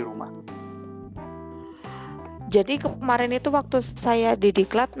isolasinya di rumah? Jadi kemarin itu waktu saya di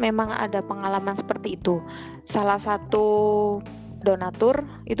diklat memang ada pengalaman seperti itu. Salah satu donatur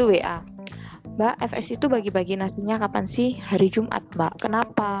itu WA, Mbak, FS itu bagi-bagi nasinya kapan sih? Hari Jumat, Mbak.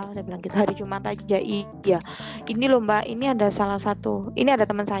 Kenapa? Saya bilang gitu, hari Jumat aja. Iya. Ini loh Mbak, ini ada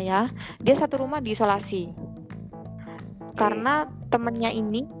teman saya, dia satu rumah diisolasi. Karena temannya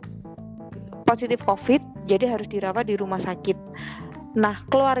ini positif COVID, jadi harus dirawat di rumah sakit. Nah,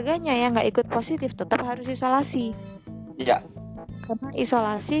 keluarganya yang nggak ikut positif tetap harus isolasi. Iya. Karena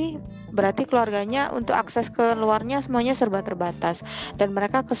isolasi berarti keluarganya untuk akses ke luarnya semuanya serba terbatas, dan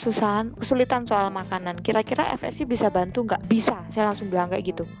mereka kesulitan soal makanan. Kira-kira FSI bisa bantu nggak? Bisa, saya langsung bilang kayak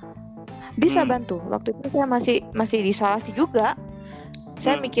gitu. Bisa bantu. Waktu itu saya masih diisolasi juga.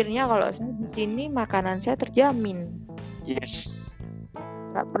 Saya mikirnya kalau saya di sini makanan saya terjamin. Yes.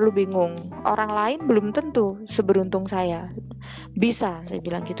 Nggak perlu bingung. Orang lain belum tentu seberuntung saya. Bisa, saya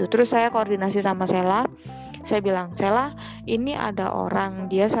bilang gitu. Terus saya koordinasi sama Sela. Saya bilang, Sela, ini ada orang,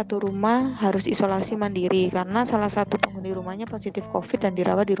 dia satu rumah harus isolasi mandiri karena salah satu penghuni rumahnya positif COVID dan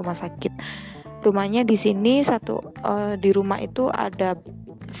dirawat di rumah sakit. Rumahnya di sini di rumah itu ada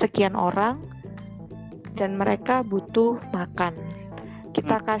sekian orang dan mereka butuh makan.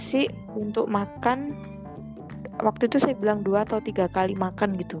 Kita kasih untuk makan. Waktu itu saya bilang 2 atau 3 kali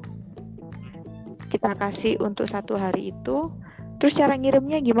makan gitu. Kita kasih untuk 1 hari itu Terus cara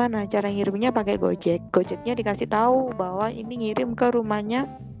ngirimnya gimana? Cara ngirimnya pakai Gojek. Gojeknya dikasih tahu bahwa ini ngirim ke rumahnya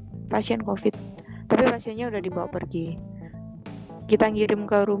pasien COVID, tapi pasiennya udah dibawa pergi. Kita ngirim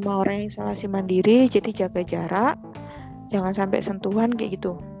ke rumah orang yang isolasi mandiri, jadi jaga jarak, jangan sampai sentuhan kayak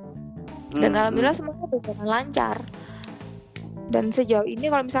gitu. Dan alhamdulillah semuanya berjalan lancar. Dan sejauh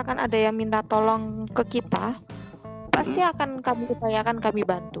ini kalau misalkan ada yang minta tolong ke kita, pasti akan kami upayakan, kami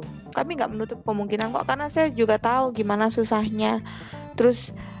bantu. Kami nggak menutup kemungkinan kok, karena saya juga tahu gimana susahnya.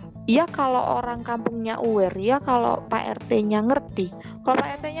 Terus ya kalau orang kampungnya aware, ya kalau Pak RT-nya ngerti. Kalau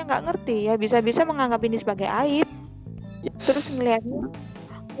Pak RT-nya nggak ngerti, ya bisa-bisa menganggap ini sebagai aib. Terus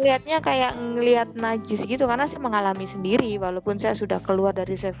ngelihatnya kayak ngelihat najis gitu, karena saya mengalami sendiri. Walaupun saya sudah keluar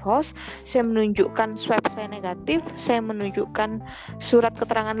dari safe house, saya menunjukkan swab saya negatif, saya menunjukkan surat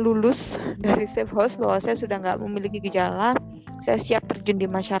keterangan lulus dari safe house bahwa saya sudah nggak memiliki gejala, saya siap terjun di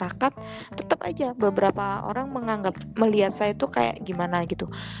masyarakat, tetap aja beberapa orang melihat saya itu kayak gimana gitu.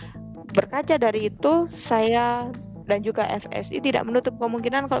 Berkaca dari itu, saya dan juga FSI tidak menutup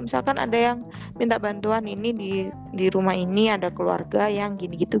kemungkinan kalau misalkan ada yang minta bantuan ini di rumah ini ada keluarga yang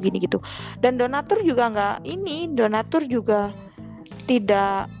gini gitu. Dan donatur juga donatur juga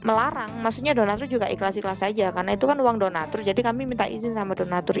tidak melarang, maksudnya donatur juga ikhlas-ikhlas saja, karena itu kan uang donatur. Jadi kami minta izin sama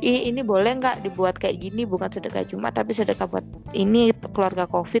donatur, ini boleh nggak dibuat kayak gini, bukan sedekah Jumat tapi sedekah buat ini keluarga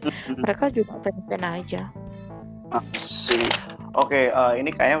COVID. Mereka juga pengen aja. Oke, ini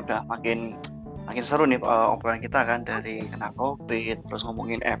kayaknya udah makin seru nih obrolan kita kan, dari kena COVID, terus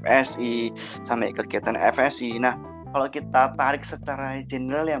ngomongin FSI sampai kegiatan FSI. Nah, kalau kita tarik secara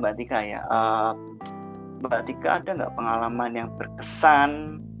general ya Mbak Tika ya, Mbak Tika ada nggak pengalaman yang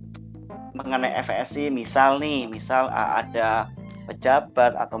berkesan mengenai FSI? Misal ada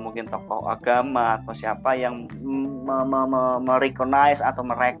pejabat atau mungkin tokoh agama atau siapa yang merecognize atau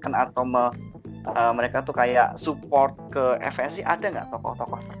mereken atau mereka tuh kayak support ke FSI. Ada nggak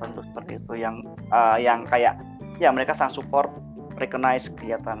tokoh-tokoh tertentu seperti itu yang kayak ya mereka sangat support, recognize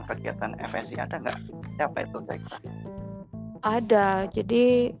kegiatan FSI? Ada nggak? Siapa itu? Ada.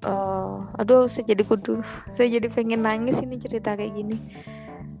 Jadi saya jadi pengen nangis ini cerita kayak gini.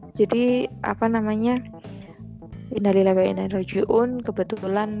 Jadi innalillahi wa inna ilaihi raji'un.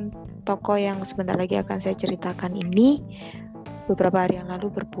 Kebetulan tokoh yang sebentar lagi akan saya ceritakan ini beberapa hari yang lalu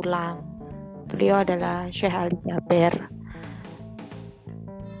berpulang. Beliau adalah Syekh Ali Jaber.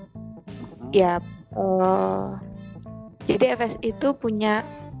 Ya, jadi FSI itu punya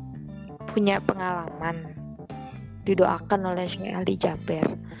pengalaman didoakan oleh Syekh Ali Jaber.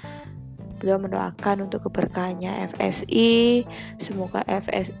 Beliau mendoakan untuk keberkahannya FSI, semoga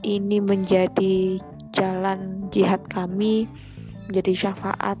FSI ini menjadi jalan jihad kami, menjadi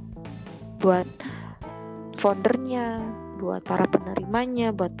syafaat buat foundernya, buat para penerimanya,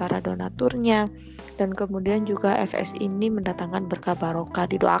 buat para donaturnya, dan kemudian juga FSI ini mendatangkan berkah barokah.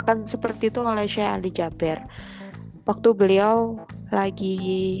 Didoakan seperti itu oleh Syekh Ali Jaber waktu beliau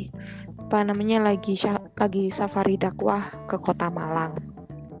lagi safari dakwah ke Kota Malang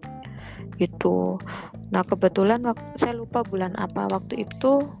gitu. Nah, kebetulan saya lupa bulan apa waktu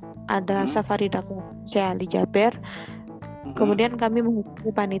itu ada safari dakwah Syekh Ali Jaber. Kemudian kami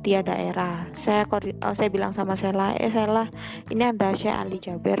menghubungi panitia daerah. Saya bilang sama Sela, ini ada Syekh Ali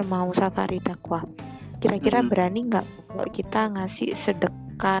Jaber mau safari dakwah. Kira-kira berani nggak kalau kita ngasih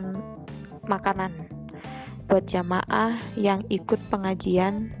sedekah makanan buat jamaah yang ikut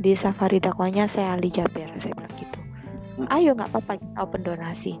pengajian di safari dakwahnya Syekh Ali Jaber? Saya bilang gitu. Ayo, nggak apa-apa, kita open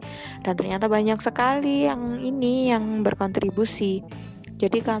donasi. Dan ternyata banyak sekali yang berkontribusi.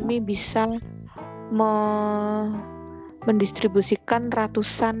 Jadi kami bisa mendistribusikan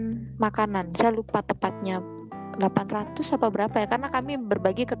ratusan makanan. Saya lupa tepatnya 800 apa berapa ya, karena kami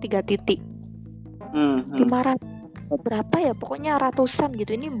berbagi ke 3 titik. 500 berapa ya, pokoknya ratusan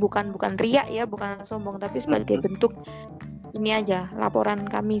gitu. Ini bukan riak ya, bukan sombong, tapi sebagai bentuk ini aja laporan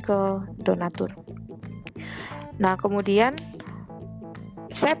kami ke donatur. Nah, kemudian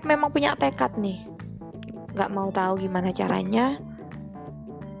saya memang punya tekad nih, nggak mau tahu gimana caranya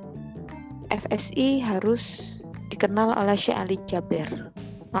FSI harus dikenal oleh Syekh Ali Jaber.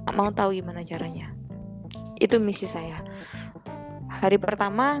 Nggak mau tahu gimana caranya. Itu misi saya. Hari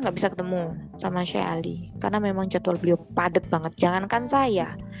pertama nggak bisa ketemu sama Syekh Ali karena memang jadwal beliau padat banget. Jangankan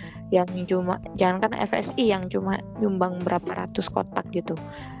FSI yang cuma nyumbang berapa ratus kotak gitu.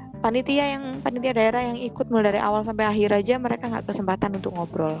 Panitia daerah yang ikut mulai dari awal sampai akhir aja mereka nggak kesempatan untuk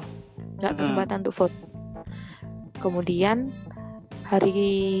ngobrol, nggak kesempatan untuk foto. Kemudian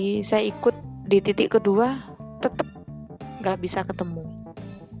hari saya ikut di titik kedua tetap nggak bisa ketemu.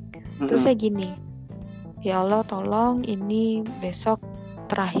 Terus saya gini, ya Allah tolong ini besok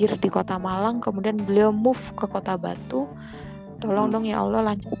terakhir di Kota Malang, kemudian beliau move ke Kota Batu, Tolong dong ya Allah,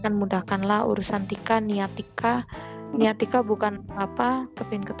 lancarkan, mudahkanlah urusan Tika, niat Tika bukan apa,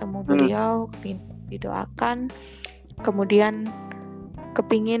 kepingin ketemu beliau, kepingin didoakan, kemudian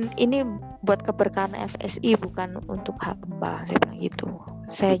kepingin ini buat keberkahan FSI, bukan untuk hamba. Saya bilang gitu.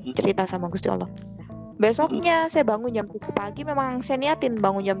 Saya cerita sama Gusti Allah. Besoknya saya bangun jam 3 pagi, memang saya niatin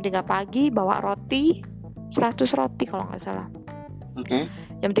bangun jam 3 pagi, bawa roti 100 roti kalau nggak salah.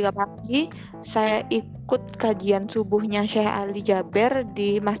 Jam 3 pagi saya ikut kajian subuhnya Syekh Ali Jaber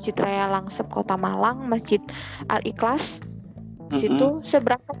di Masjid Raya Langsep Kota Malang, Masjid Al-Ikhlas. Di situ saya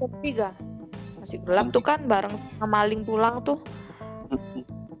berangkat jam 3. Masih gelap tuh kan, bareng sama maling pulang tuh.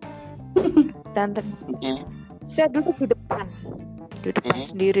 Dan saya duduk di depan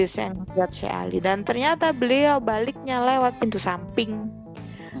sendiri, saya ngeliat Syekh Ali, dan ternyata beliau baliknya lewat pintu samping,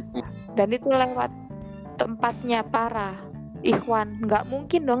 dan itu lewat tempatnya para ikhwan. Nggak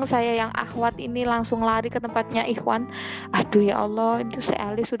mungkin dong saya yang akhwat ini langsung lari ke tempatnya ikhwan. Aduh ya Allah, itu Syekh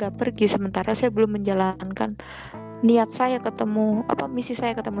Ali sudah pergi sementara saya belum menjalankan niat saya ketemu, misi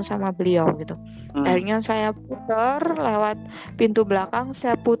saya ketemu sama beliau gitu. Akhirnya saya putar lewat pintu belakang,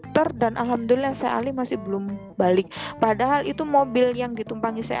 saya putar, dan alhamdulillah Syekh Ali masih belum balik. Padahal itu mobil yang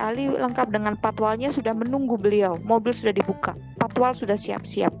ditumpangi Syekh Ali lengkap dengan patwalnya sudah menunggu beliau. Mobil sudah dibuka, patwal sudah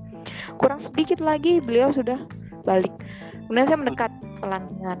siap-siap. Kurang sedikit lagi beliau sudah balik. Kemudian saya mendekat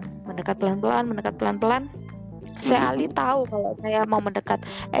pelan-pelan. Syekh Ali tahu kalau saya mau mendekat.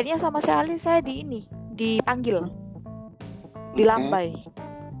 Akhirnya sama Syekh Ali saya dipanggil, dilambai.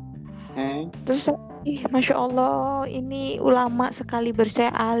 Terus Masya Allah, ini ulama sekali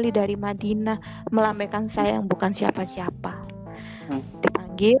Syekh Ali dari Madinah, melambaikan saya yang bukan siapa-siapa.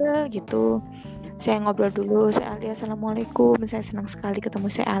 Dipanggil gitu, saya ngobrol dulu, Syekh Ali, assalamualaikum, saya senang sekali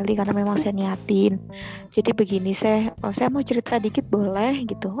ketemu Syekh Ali karena memang saya niatin. Jadi begini, saya mau cerita dikit boleh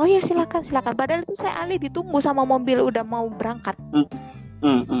gitu? Oh ya silakan. Padahal itu Syekh Ali ditunggu sama mobil udah mau berangkat.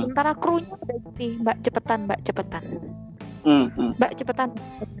 Sementara krunya udah gini, Mbak cepetan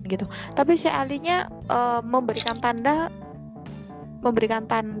gitu. Tapi Syekh Ali-nya memberikan tanda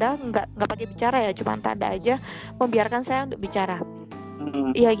nggak pakai bicara ya, cuma tanda aja, membiarkan saya untuk bicara.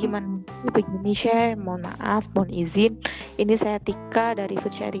 Iya gimana? Begini Syekh, mohon maaf, mohon izin, ini saya Tika dari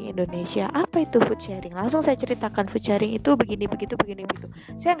Food Sharing Indonesia. Apa itu food sharing? Langsung saya ceritakan food sharing itu begini begitu.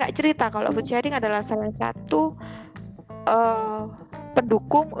 Saya nggak cerita kalau food sharing adalah salah satu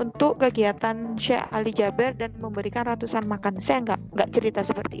pendukung untuk kegiatan Syekh Ali Jaber dan memberikan ratusan makan. Saya nggak cerita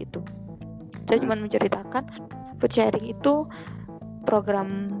seperti itu. Saya cuma menceritakan food sharing itu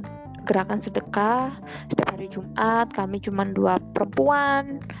program gerakan sedekah setiap hari Jumat. Kami cuma 2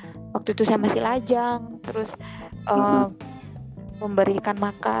 perempuan. Waktu itu saya masih lajang. Terus memberikan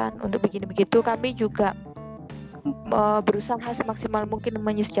makan untuk begini begitu. Kami juga berusaha semaksimal mungkin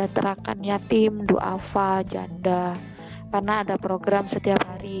menyejahterakan yatim, duafa, janda. Karena ada program setiap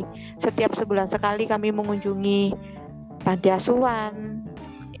hari, setiap sebulan sekali kami mengunjungi panti asuhan,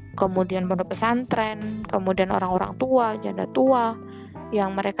 kemudian pondok pesantren, kemudian orang-orang tua, janda tua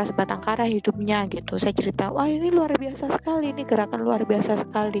yang mereka sebatang kara hidupnya gitu. Saya cerita, wah ini luar biasa sekali, ini gerakan luar biasa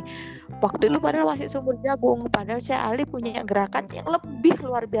sekali. Waktu itu padahal masih sumur jagung, padahal Syekh Ali punya gerakan yang lebih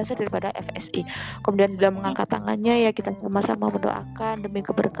luar biasa daripada FSI. Kemudian beliau mengangkat tangannya, ya kita sama-sama mendoakan demi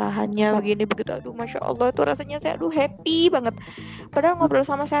keberkahannya, begini begitu. Aduh Masya Allah, itu rasanya saya happy banget. Padahal ngobrol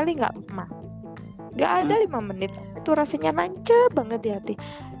sama Syekh Ali nggak ada 5 menit, itu rasanya nancep banget di hati.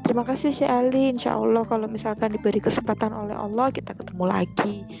 Terima kasih Syekh Ali, insya Allah kalau misalkan diberi kesempatan oleh Allah kita ketemu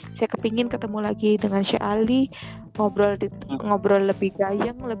lagi. Saya kepingin ketemu lagi dengan Syekh Ali, ngobrol lebih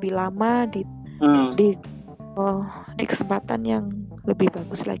gayeng, lebih lama di kesempatan yang lebih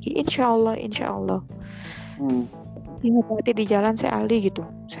bagus lagi. Insya Allah. Ini berarti di jalan Syekh Ali gitu,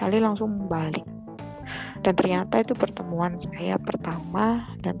 Syekh Ali langsung balik. Dan ternyata itu pertemuan saya pertama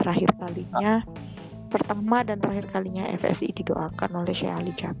dan terakhir kalinya FSI didoakan oleh Syekh Ali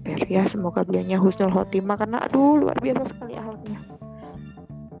Jaber. Ya semoga beliaunya husnul khotimah karena luar biasa sekali akhlaknya.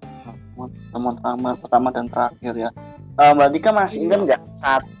 Teman-teman pertama dan terakhir ya. Mbak Tika masih ingat nggak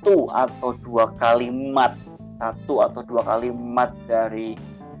satu atau dua kalimat dari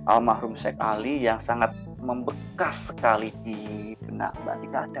almarhum Syekh Ali yang sangat membekas sekali di benak Mbak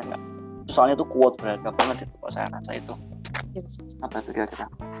Tika, ada nggak? Soalnya itu quote berharga banget itu kok saya rasa itu. Apa itu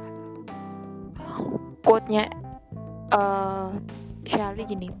kira-kira? Quote-nya Syekh Ali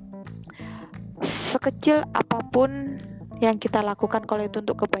gini, sekecil apapun yang kita lakukan kalau itu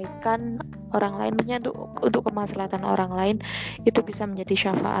untuk kebaikan orang lain, maksudnya untuk kemaslahatan orang lain, itu bisa menjadi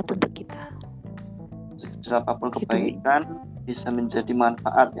syafaat untuk kita. Sekecil apapun kebaikan bisa menjadi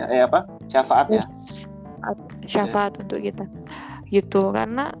manfaat ya, syafaat ya. Syafaat untuk kita. gitu,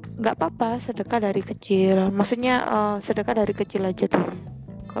 karena nggak apa-apa sedekah dari kecil, maksudnya sedekah dari kecil aja dulu,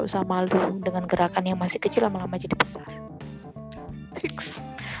 nggak usah malu dengan gerakan yang masih kecil lama-lama jadi besar. Fix.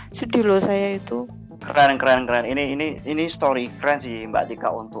 Sedih loh saya itu. Keren. Ini story keren sih Mbak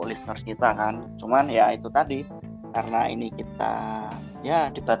Tika untuk listeners kita kan. Cuman ya itu tadi, karena ini kita ya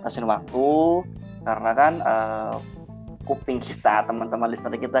dibatasin waktu, karena kan kuping kita, teman-teman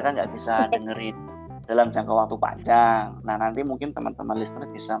listener kita kan nggak bisa dengerin dalam jangka waktu panjang. Nah, nanti mungkin teman-teman listener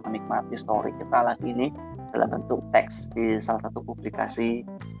bisa menikmati story kita lagi ini dalam bentuk teks di salah satu publikasi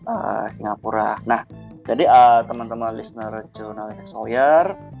Singapura. Nah, jadi teman-teman listener Jurnalis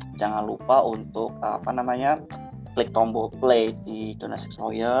Lawyer, jangan lupa untuk klik tombol play di Jurnalis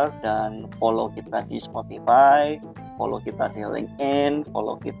Lawyer dan follow kita di Spotify, follow kita di LinkedIn,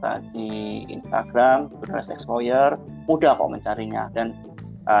 follow kita di Instagram Jurnalis Lawyer. Mudah kok mencarinya. Dan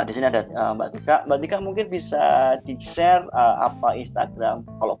di sini ada Mbak Tika. Mbak Tika mungkin bisa di-share apa Instagram,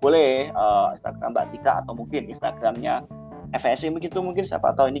 kalau boleh Instagram Mbak Tika atau mungkin Instagramnya FSI begitu, mungkin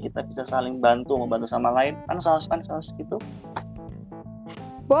siapa tahu ini kita bisa saling membantu sama lain, pansos gitu.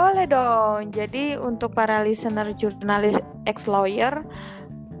 Boleh dong. Jadi untuk para listener Jurnalis Lawyer,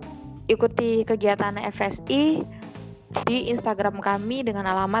 ikuti kegiatan FSI di Instagram kami dengan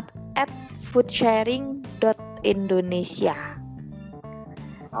alamat @foodsharing.indonesia.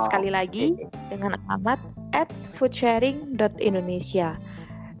 Sekali lagi dengan alamat @foodsharing.indonesia.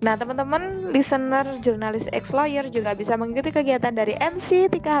 Nah, teman-teman listener Jurnalis Lawyer juga bisa mengikuti kegiatan dari MC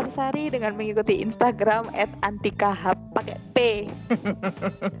Tika Hapsari dengan mengikuti Instagram @antikahap pakai P.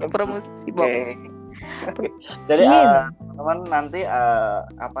 Promosi Bob. Jadi teman-teman nanti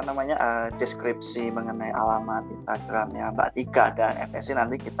deskripsi mengenai alamat Instagramnya Mbak Tika dan FSI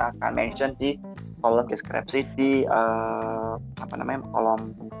nanti kita akan mention di kolom deskripsi di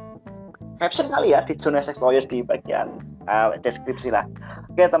kolom caption kali ya di Jurnalis Lawyer di bagian deskripsi lah.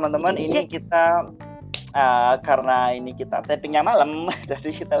 Oke teman-teman, ini kita karena ini kita tapingnya malam, jadi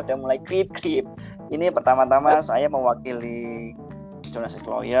kita udah mulai klip. Ini pertama-tama saya mewakili Jurnalis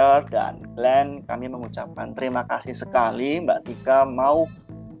Lawyer dan Glenn, kami mengucapkan terima kasih sekali Mbak Tika mau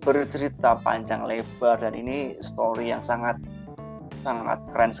bercerita panjang lebar, dan ini story yang sangat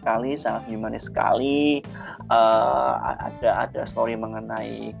keren sekali, sangat humanis sekali. Ada story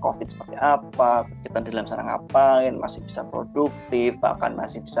mengenai COVID seperti apa, kita di dalam sana ngapain, masih bisa produktif, bahkan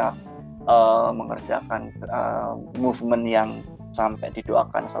masih bisa mengerjakan movement yang sampai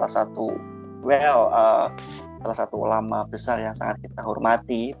didoakan salah satu ulama besar yang sangat kita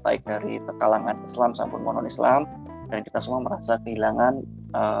hormati, baik dari kalangan Islam maupun non-Islam, dan kita semua merasa kehilangan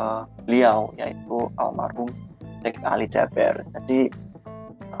beliau, yaitu almarhum Sheikh Ali Jaber. Jadi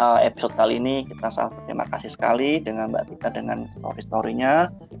episode kali ini kita sangat berterima kasih sekali dengan Mbak Tika dengan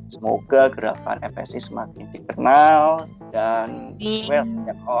story-storynya. Semoga gerakan FSI semakin dikenal dan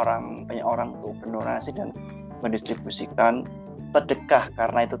banyak orang untuk berdonasi dan mendistribusikan sedekah,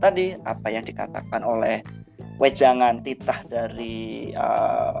 karena itu tadi apa yang dikatakan oleh wejangan titah dari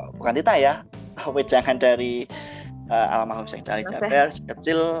bukan titah ya, wejangan dari almarhum Sheikh Ali Jaber,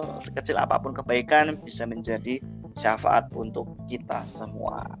 sekecil apapun kebaikan bisa menjadi syafaat untuk kita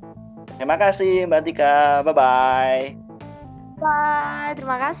semua. Terima kasih Mbak Tika, bye-bye. Bye,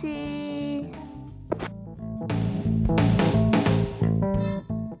 terima kasih.